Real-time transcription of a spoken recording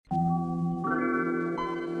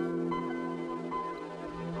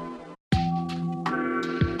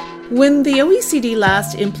When the OECD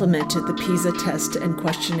last implemented the PISA test and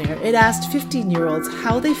questionnaire, it asked 15-year-olds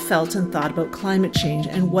how they felt and thought about climate change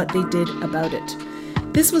and what they did about it.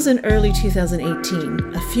 This was in early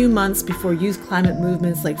 2018, a few months before youth climate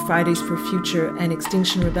movements like Fridays for Future and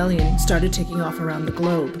Extinction Rebellion started taking off around the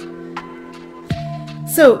globe.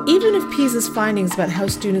 So even if PISA's findings about how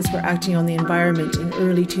students were acting on the environment in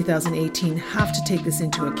early 2018 have to take this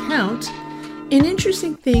into account, an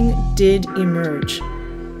interesting thing did emerge.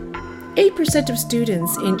 8% of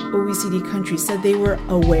students in OECD countries said they were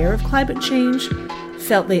aware of climate change,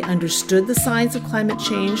 felt they understood the science of climate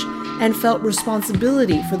change, and felt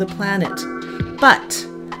responsibility for the planet. But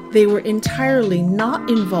they were entirely not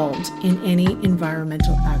involved in any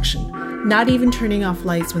environmental action, not even turning off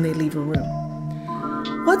lights when they leave a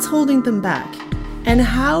room. What's holding them back? And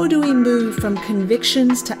how do we move from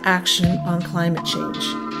convictions to action on climate change?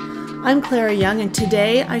 I'm Clara Young, and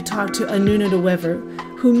today I talk to Anuna de Wever,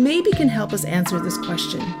 who maybe can help us answer this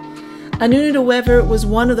question. Anuna de Wever was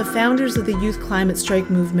one of the founders of the Youth Climate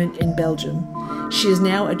Strike movement in Belgium. She is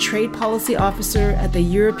now a trade policy officer at the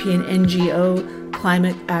European NGO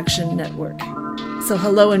Climate Action Network. So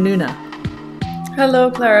hello, Anuna.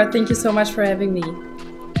 Hello, Clara. Thank you so much for having me.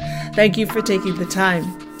 Thank you for taking the time.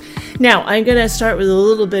 Now, I'm going to start with a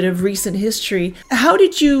little bit of recent history. How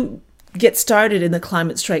did you get started in the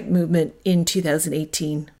climate strike movement in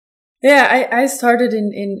 2018? Yeah, I started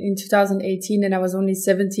in 2018 and I was only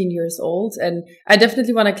 17 years old. And I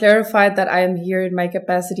definitely want to clarify that I am here in my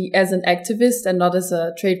capacity as an activist and not as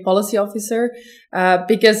a trade policy officer,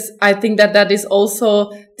 because I think that is also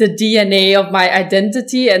the DNA of my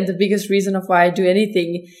identity and the biggest reason of why I do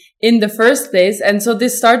anything in the first place. And so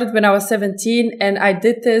this started when I was 17, and I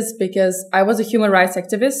did this because I was a human rights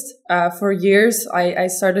activist for years. I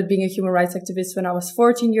started being a human rights activist when I was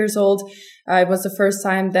 14 years old. It was the first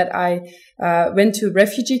time that I went to a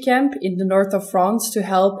refugee camp in the north of France to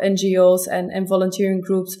help NGOs and volunteering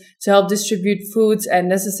groups to help distribute foods and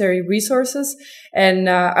necessary resources. And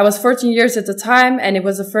I was 14 years at the time, and it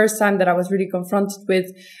was the first time that I was really confronted with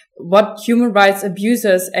what human rights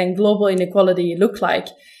abuses and global inequality look like.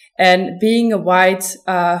 And being a white,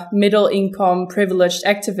 middle income, privileged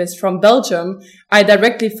activist from Belgium, I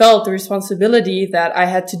directly felt the responsibility that I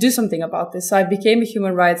had to do something about this. So I became a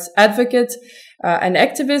human rights advocate, an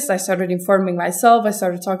activist. I started informing myself. I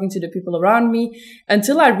started talking to the people around me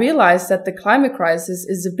until I realized that the climate crisis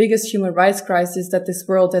is the biggest human rights crisis that this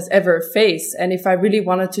world has ever faced. And if I really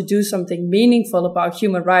wanted to do something meaningful about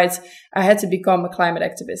human rights, I had to become a climate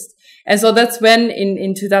activist. And so that's when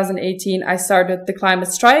in 2018, I started the climate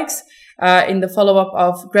strikes, in the follow-up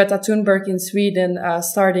of Greta Thunberg in Sweden,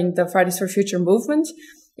 starting the Fridays for Future movement.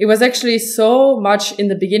 It was actually so much in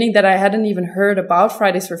the beginning that I hadn't even heard about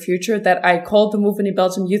Fridays for Future that I called the movement in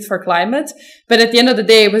Belgium Youth for Climate. But at the end of the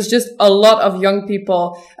day, it was just a lot of young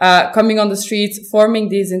people coming on the streets, forming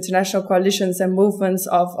these international coalitions and movements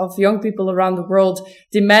of young people around the world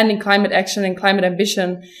demanding climate action and climate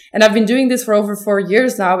ambition. And I've been doing this for over 4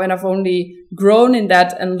 years now, and I've only grown in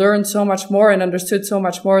that and learned so much more and understood so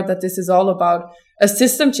much more that this is all about a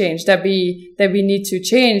system change that we need to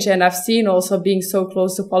change. And I've seen also, being so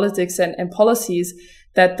close to politics and policies,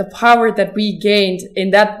 that the power that we gained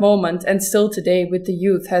in that moment and still today with the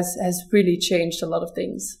youth has really changed a lot of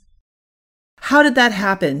things. How did that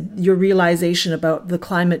happen, your realization about the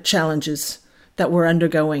climate challenges that we're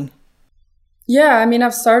undergoing? Yeah, I mean, I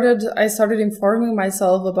started informing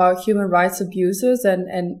myself about human rights abuses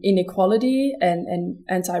and inequality and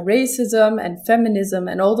anti-racism and feminism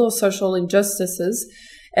and all those social injustices.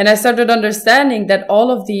 And I started understanding that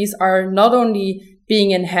all of these are not only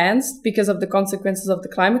being enhanced because of the consequences of the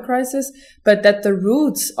climate crisis, but that the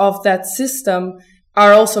roots of that system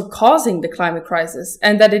are also causing the climate crisis,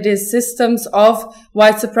 and that it is systems of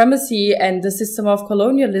white supremacy and the system of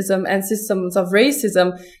colonialism and systems of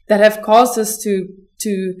racism that have caused us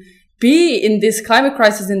to be in this climate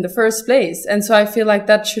crisis in the first place. And so I feel like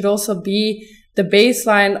that should also be the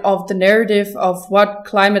baseline of the narrative of what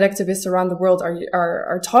climate activists around the world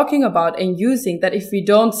are talking about and using, that if we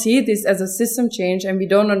don't see this as a system change and we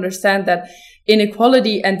don't understand that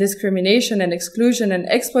inequality and discrimination and exclusion and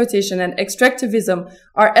exploitation and extractivism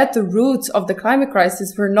are at the roots of the climate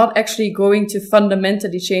crisis, we're not actually going to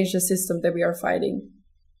fundamentally change the system that we are fighting.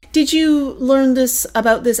 Did you learn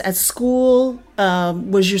about this at school?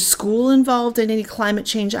 Was your school involved in any climate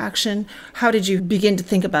change action? How did you begin to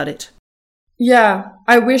think about it? Yeah,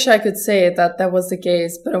 I wish I could say that was the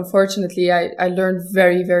case, but unfortunately I learned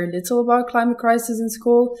very, very little about climate crisis in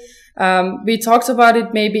school. We talked about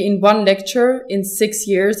it maybe in one lecture in 6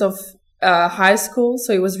 years of high school,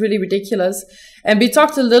 so it was really ridiculous. And we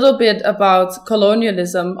talked a little bit about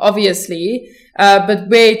colonialism, obviously, but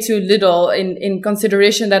way too little in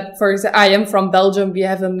consideration that, for example, I am from Belgium. We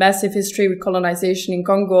have a massive history with colonization in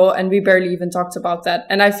Congo, and we barely even talked about that.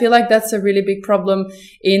 And I feel like that's a really big problem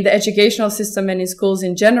in the educational system and in schools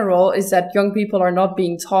in general, is that young people are not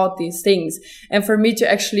being taught these things. And for me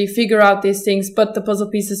to actually figure out these things, put the puzzle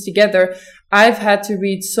pieces together, I've had to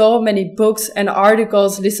read so many books and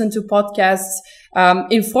articles, listen to podcasts,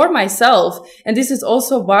 inform myself. And this is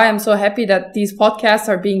also why I'm so happy that these podcasts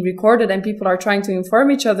are being recorded and people are trying to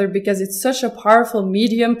inform each other, because it's such a powerful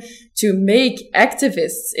medium to make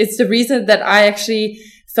activists. It's the reason that I actually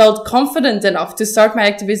felt confident enough to start my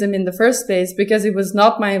activism in the first place, because it was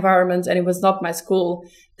not my environment and it was not my school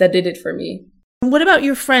that did it for me. What about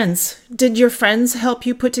your friends? Did your friends help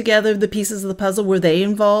you put together the pieces of the puzzle? Were they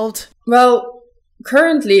involved? Well,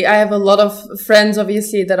 currently, I have a lot of friends,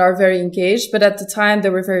 obviously, that are very engaged, but at the time,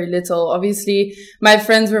 there were very little. Obviously, my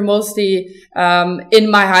friends were mostly in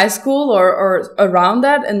my high school or around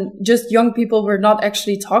that, and just young people were not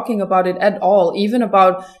actually talking about it at all. Even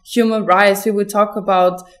about human rights, we would talk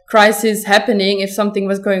about crisis happening if something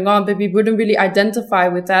was going on, but we wouldn't really identify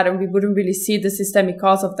with that, and we wouldn't really see the systemic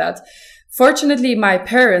cause of that. Fortunately, my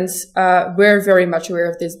parents were very much aware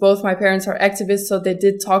of this. Both my parents are activists, so they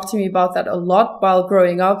did talk to me about that a lot while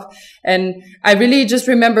growing up. And I really just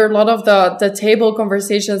remember a lot of the table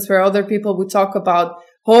conversations where other people would talk about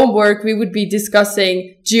homework. We would be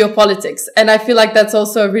discussing geopolitics. And I feel like that's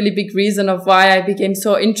also a really big reason of why I became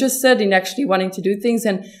so interested in actually wanting to do things,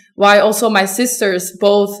 and why also my sisters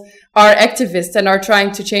both are activists and are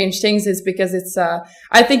trying to change things, is because it's,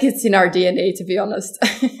 I think it's in our DNA, to be honest.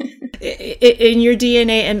 In your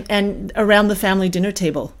DNA and around the family dinner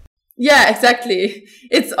table. Yeah, exactly.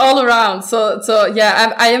 It's all around. So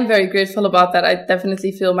yeah, I am very grateful about that. I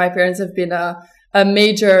definitely feel my parents have been a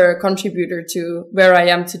major contributor to where I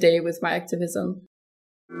am today with my activism.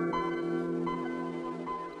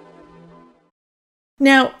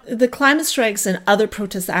 Now, the climate strikes and other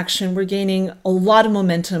protest action were gaining a lot of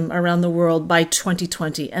momentum around the world by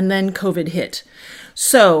 2020, and then COVID hit.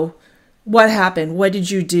 So what happened? What did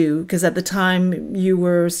you do? Because at the time you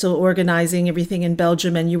were still organizing everything in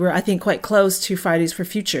Belgium, and you were, I think, quite close to Fridays for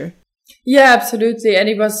Future. Yeah, absolutely. And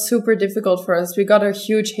it was super difficult for us. We got a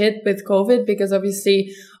huge hit with COVID because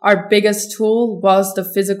obviously our biggest tool was the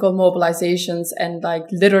physical mobilizations and like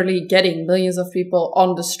literally getting millions of people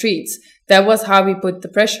on the streets. That was how we put the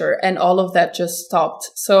pressure, and all of that just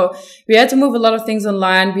stopped. So we had to move a lot of things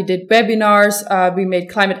online. We did webinars. We made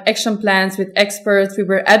climate action plans with experts. We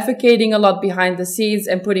were advocating a lot behind the scenes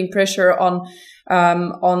and putting pressure on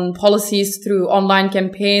policies through online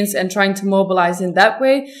campaigns and trying to mobilize in that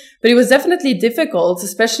way. But it was definitely difficult,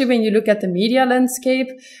 especially when you look at the media landscape.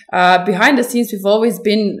 Behind the scenes, we've always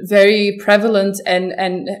been very prevalent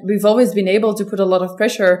and we've always been able to put a lot of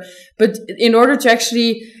pressure. But in order to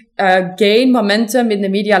actually gain momentum in the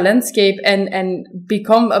media landscape and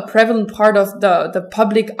become a prevalent part of the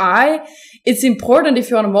public eye, it's important if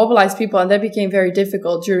you want to mobilize people. And that became very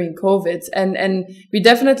difficult during COVID. And we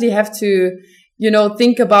definitely have to,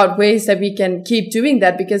 think about ways that we can keep doing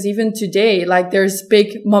that, because even today, like, there's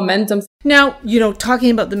big momentum. Now, talking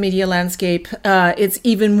about the media landscape, it's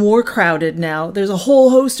even more crowded now. There's a whole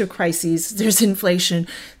host of crises. There's inflation.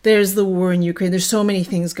 There's the war in Ukraine. There's so many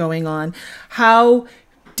things going on. How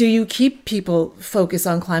do you keep people focused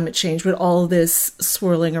on climate change with all this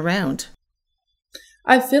swirling around?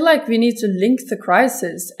 I feel like we need to link the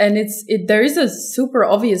crisis, and there is a super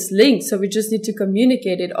obvious link. So we just need to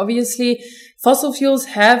communicate it. Obviously, fossil fuels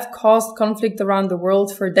have caused conflict around the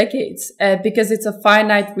world for decades, because it's a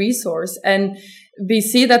finite resource. And we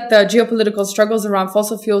see that the geopolitical struggles around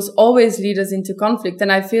fossil fuels always lead us into conflict.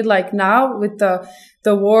 And I feel like now with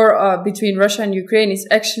the war between Russia and Ukraine is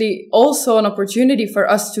actually also an opportunity for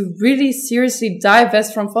us to really seriously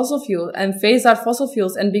divest from fossil fuel and phase out fossil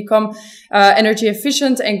fuels and become energy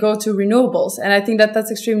efficient and go to renewables. And I think that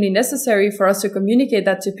that's extremely necessary for us to communicate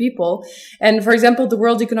that to people. And for example, the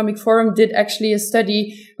World Economic Forum did actually a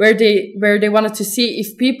study where they wanted to see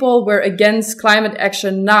if people were against climate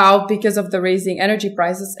action now because of the rising energy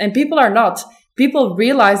prices, and people are not. People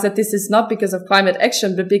realize that this is not because of climate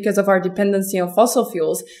action, but because of our dependency on fossil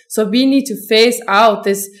fuels. So we need to phase out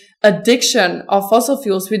this addiction of fossil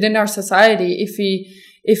fuels within our society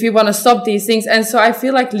if we want to stop these things. And so I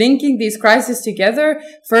feel like linking these crises together,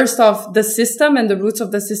 first off, the system and the roots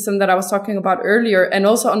of the system that I was talking about earlier, and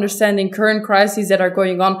also understanding current crises that are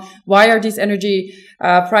going on. Why are these energy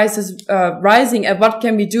prices rising, and what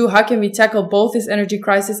can we do? How can we tackle both this energy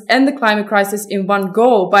crisis and the climate crisis in one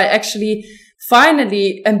go by actually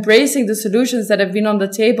finally embracing the solutions that have been on the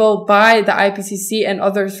table by the IPCC and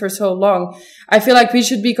others for so long. I feel like we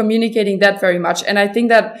should be communicating that very much. And I think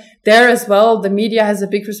that there as well, the media has a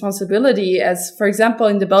big responsibility. As, for example,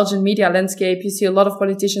 in the Belgian media landscape, you see a lot of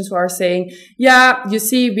politicians who are saying, yeah, you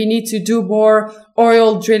see, we need to do more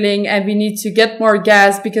oil drilling and we need to get more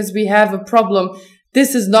gas because we have a problem.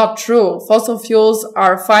 This is not true. Fossil fuels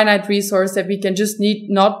are a finite resource that we can just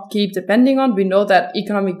not keep depending on. We know that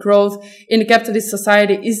economic growth in a capitalist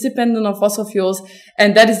society is dependent on fossil fuels,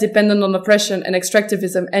 and that is dependent on oppression and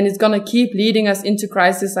extractivism. And it's going to keep leading us into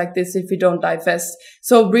crisis like this if we don't divest.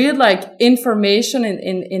 So real information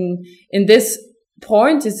in this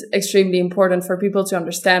point is extremely important for people to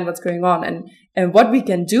understand what's going on and what we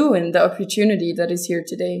can do in the opportunity that is here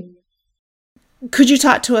today. Could you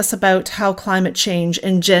talk to us about how climate change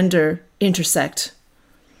and gender intersect?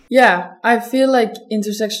 Yeah, I feel like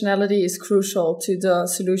intersectionality is crucial to the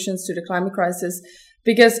solutions to the climate crisis.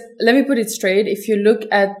 Because let me put it straight, if you look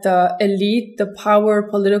at the elite, the power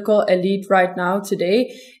political elite right now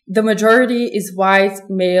today, the majority is white,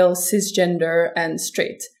 male, cisgender, and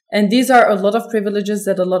straight. And these are a lot of privileges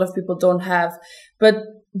that a lot of people don't have. But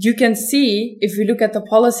you can see, if we look at the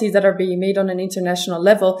policies that are being made on an international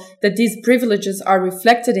level, that these privileges are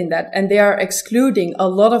reflected in that, and they are excluding a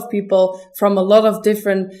lot of people from a lot of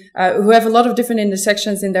different, who have a lot of different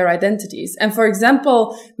intersections in their identities. And for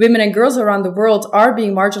example, women and girls around the world are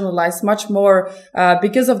being marginalized much more,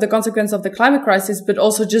 because of the consequence of the climate crisis, but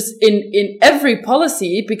also just in every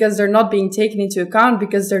policy, because they're not being taken into account,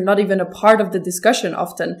 because they're not even a part of the discussion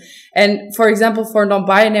often. And for example, for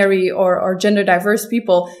non-binary or gender diverse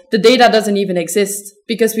people, the data doesn't even exist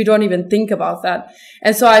because we don't even think about that.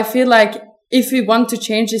 And so I feel like if we want to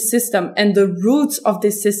change this system and the roots of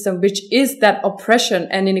this system, which is that oppression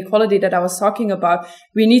and inequality that I was talking about,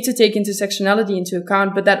 we need to take intersectionality into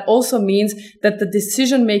account. But that also means that the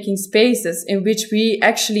decision-making spaces in which we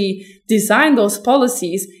actually design those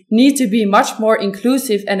policies need to be much more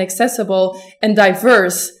inclusive and accessible and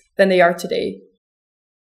diverse than they are today.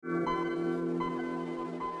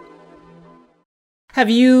 Have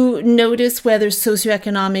you noticed whether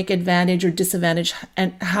socioeconomic advantage or disadvantage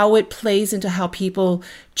and how it plays into how people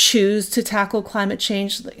choose to tackle climate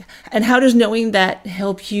change? And how does knowing that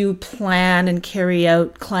help you plan and carry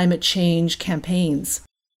out climate change campaigns?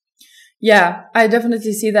 Yeah, I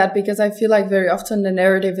definitely see that, because I feel like very often the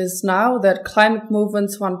narrative is now that climate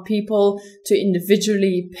movements want people to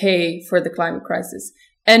individually pay for the climate crisis.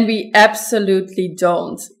 And we absolutely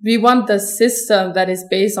don't. We want the system that is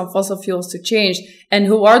based on fossil fuels to change. And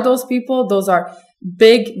who are those people? Those are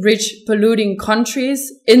big, rich, polluting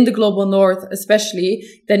countries in the global north, especially,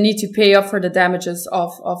 that need to pay up for the damages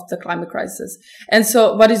of the climate crisis. And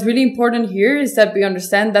so what is really important here is that we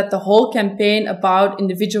understand that the whole campaign about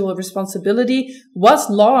individual responsibility was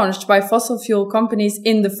launched by fossil fuel companies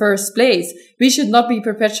in the first place. We should not be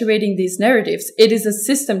perpetuating these narratives. It is a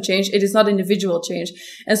system change. It is not individual change.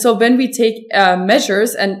 And so when we take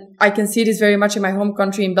measures, and I can see this very much in my home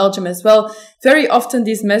country, in Belgium as well, very often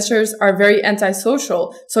these measures are very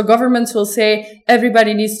antisocial. So governments will say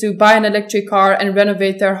everybody needs to buy an electric car and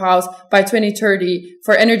renovate their house by 2030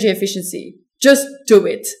 for energy efficiency. Just do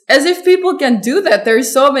it. As if people can do that. There are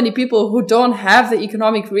so many people who don't have the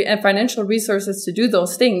economic and financial resources to do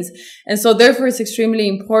those things. And so therefore it's extremely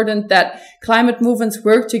important that climate movements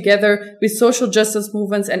work together with social justice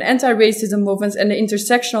movements and anti-racism movements and the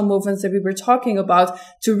intersectional movements that we were talking about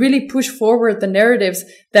to really push forward the narratives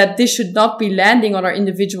that this should not be landing on our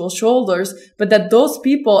individual shoulders, but that those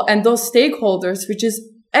people and those stakeholders, which is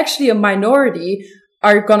actually a minority,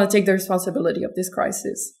 are going to take the responsibility of this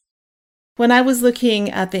crisis. When I was looking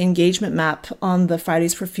at the engagement map on the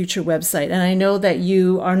Fridays for Future website, and I know that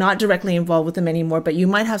you are not directly involved with them anymore, but you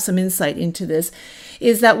might have some insight into this,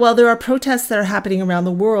 is that while there are protests that are happening around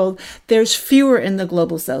the world, there's fewer in the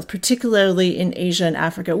global south, particularly in Asia and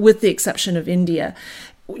Africa, with the exception of India.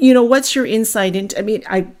 You know, what's your insight into, I mean,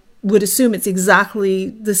 I would assume it's exactly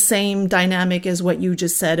the same dynamic as what you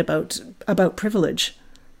just said about privilege.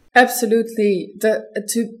 Absolutely.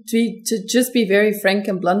 To just be very frank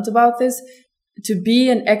and blunt about this, to be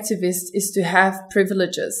an activist is to have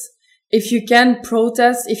privileges. If you can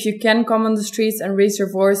protest, if you can come on the streets and raise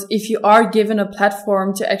your voice, if you are given a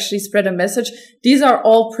platform to actually spread a message, these are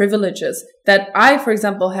all privileges that I, for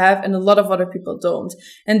example, have and a lot of other people don't.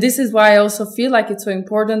 And this is why I also feel like it's so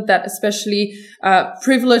important that especially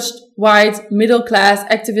privileged, white, middle-class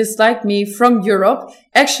activists like me from Europe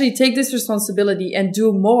actually take this responsibility and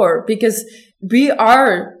do more, because we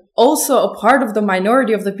are also a part of the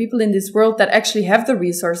minority of the people in this world that actually have the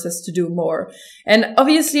resources to do more. And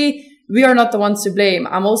obviously, we are not the ones to blame.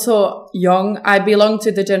 I'm also young. I belong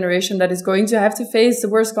to the generation that is going to have to face the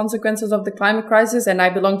worst consequences of the climate crisis. And I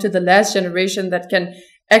belong to the last generation that can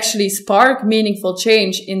actually spark meaningful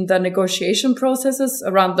change in the negotiation processes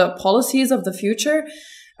around the policies of the future.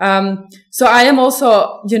 So I am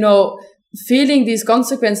also, feeling these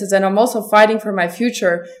consequences, and I'm also fighting for my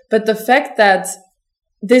future. But the fact that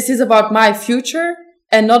this is about my future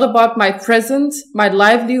and not about my present, my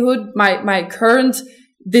livelihood,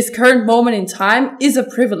 this current moment in time is a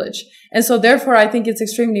privilege. And so therefore, I think it's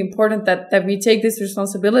extremely important that we take this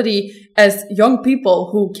responsibility as young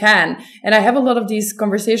people who can. And I have a lot of these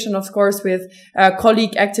conversations, of course, with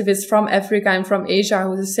colleague activists from Africa and from Asia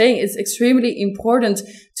who are saying it's extremely important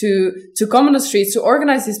to come on the streets, to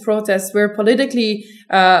organize these protests where politically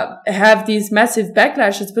have these massive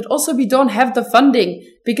backlashes, but also we don't have the funding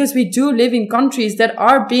because we do live in countries that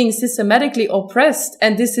are being systematically oppressed.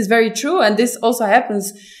 And this is very true. And this also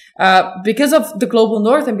happens because of the global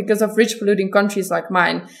north and because of rich polluting countries like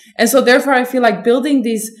mine. And so therefore, I feel like building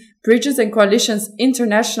these bridges and coalitions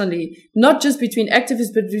internationally, not just between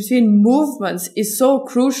activists, but between movements is so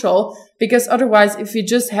crucial, because otherwise, if we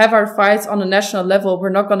just have our fights on a national level, we're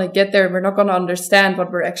not going to get there. We're not going to understand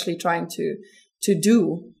what we're actually trying to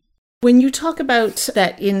do. When you talk about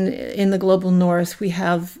that in the global north, we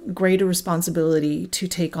have greater responsibility to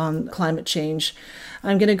take on climate change.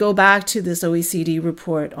 I'm going to go back to this OECD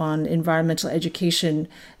report on environmental education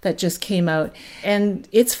that just came out. And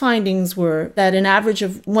its findings were that an average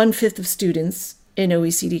of 1/5 of students in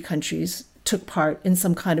OECD countries took part in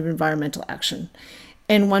some kind of environmental action,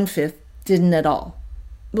 and 1/5 didn't at all.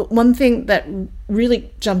 But one thing that really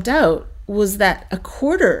jumped out was that a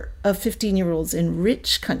quarter of 15-year-olds in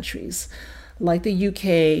rich countries like the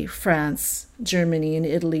UK, France, Germany, and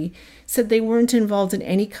Italy said they weren't involved in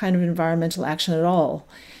any kind of environmental action at all.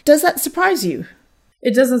 Does that surprise you?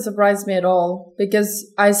 It doesn't surprise me at all, because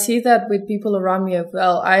I see that with people around me as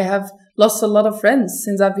well. I have lost a lot of friends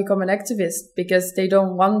since I've become an activist because they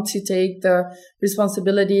don't want to take the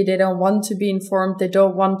responsibility. They don't want to be informed. They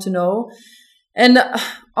don't want to know. And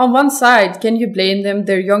on one side, can you blame them?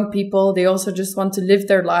 They're young people. They also just want to live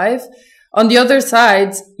their life. On the other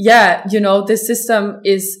side, yeah, this system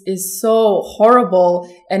is so horrible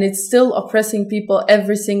and it's still oppressing people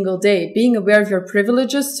every single day. Being aware of your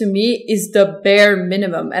privileges, to me, is the bare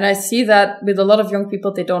minimum. And I see that with a lot of young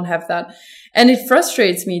people, they don't have that. And it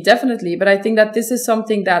frustrates me, definitely. But I think that this is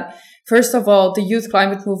something that, first of all, the youth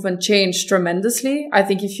climate movement changed tremendously. I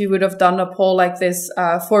think if you would have done a poll like this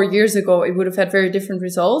 4 years ago, it would have had very different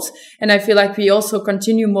results. And I feel like we also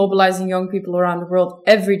continue mobilizing young people around the world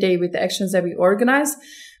every day with the actions that we organize.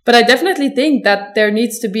 But I definitely think that there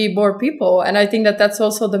needs to be more people. And I think that that's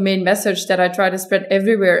also the main message that I try to spread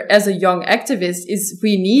everywhere as a young activist is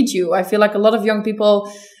we need you. I feel like a lot of young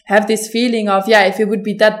people have this feeling of, yeah, if it would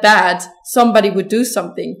be that bad, somebody would do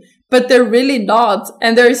something. But they're really not.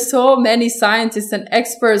 And there are so many scientists and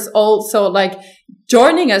experts also like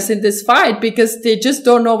joining us in this fight because they just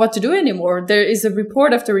don't know what to do anymore. There is a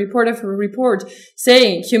report after report after report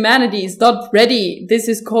saying humanity is not ready. This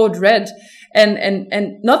is code red.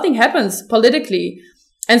 And nothing happens politically.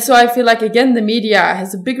 And so I feel like, again, the media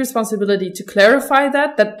has a big responsibility to clarify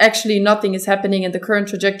that actually nothing is happening and the current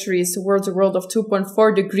trajectory is towards a world of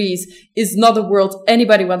 2.4 degrees is not a world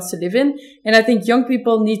anybody wants to live in. And I think young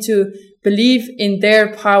people need to believe in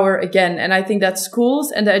their power again. And I think that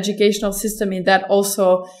schools and the educational system in that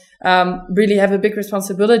also really have a big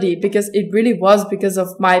responsibility, because it really was because of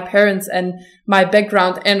my parents and my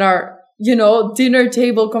background and our, dinner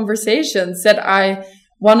table conversations that I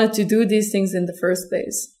wanted to do these things in the first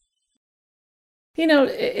place.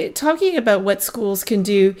 Talking about what schools can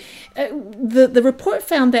do, the report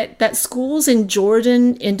found that schools in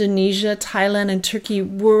Jordan, Indonesia, Thailand, and Turkey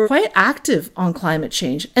were quite active on climate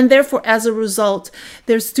change. And therefore, as a result,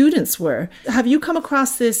 their students were. Have you come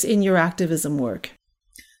across this in your activism work?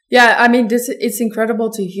 Yeah, I mean, it's incredible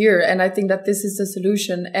to hear. And I think that this is the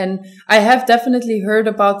solution. And I have definitely heard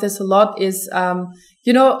about this a lot is, a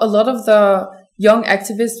lot of the young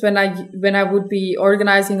activists, when I would be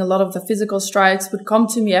organizing a lot of the physical strikes, would come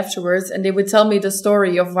to me afterwards and they would tell me the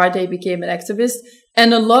story of why they became an activist.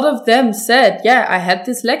 And a lot of them said, yeah, I had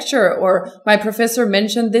this lecture, or my professor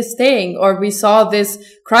mentioned this thing, or we saw this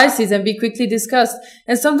crisis and we quickly discussed.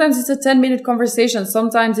 And sometimes it's a 10-minute conversation.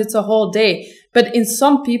 Sometimes it's a whole day. But in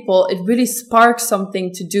some people, it really sparks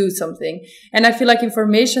something to do something. And I feel like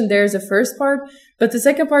information there is the first part. But the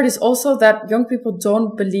second part is also that young people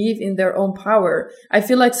don't believe in their own power. I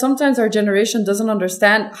feel like sometimes our generation doesn't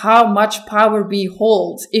understand how much power we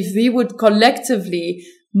hold if we would collectively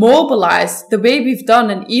mobilized the way we've done,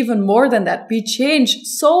 and even more than that, we changed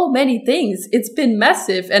so many things. It's been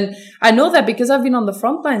massive. And I know that because I've been on the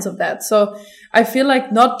front lines of that. So I feel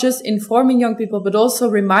like not just informing young people, but also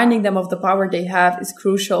reminding them of the power they have is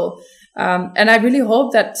crucial. And I really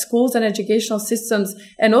hope that schools and educational systems,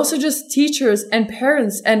 and also just teachers and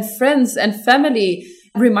parents and friends and family,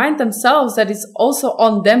 remind themselves that it's also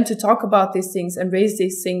on them to talk about these things and raise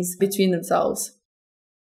these things between themselves.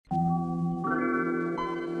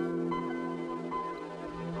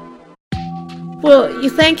 Well,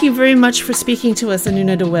 thank you very much for speaking to us,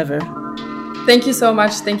 Anuna de Wever. Thank you so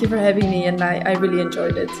much. Thank you for having me, and I really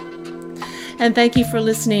enjoyed it. And thank you for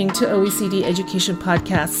listening to OECD Education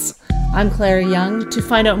Podcasts. I'm Clara Young. To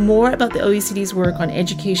find out more about the OECD's work on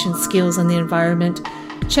education, skills, and the environment,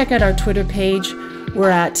 check out our Twitter page. We're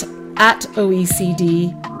at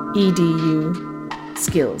OECD EDU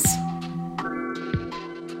Skills.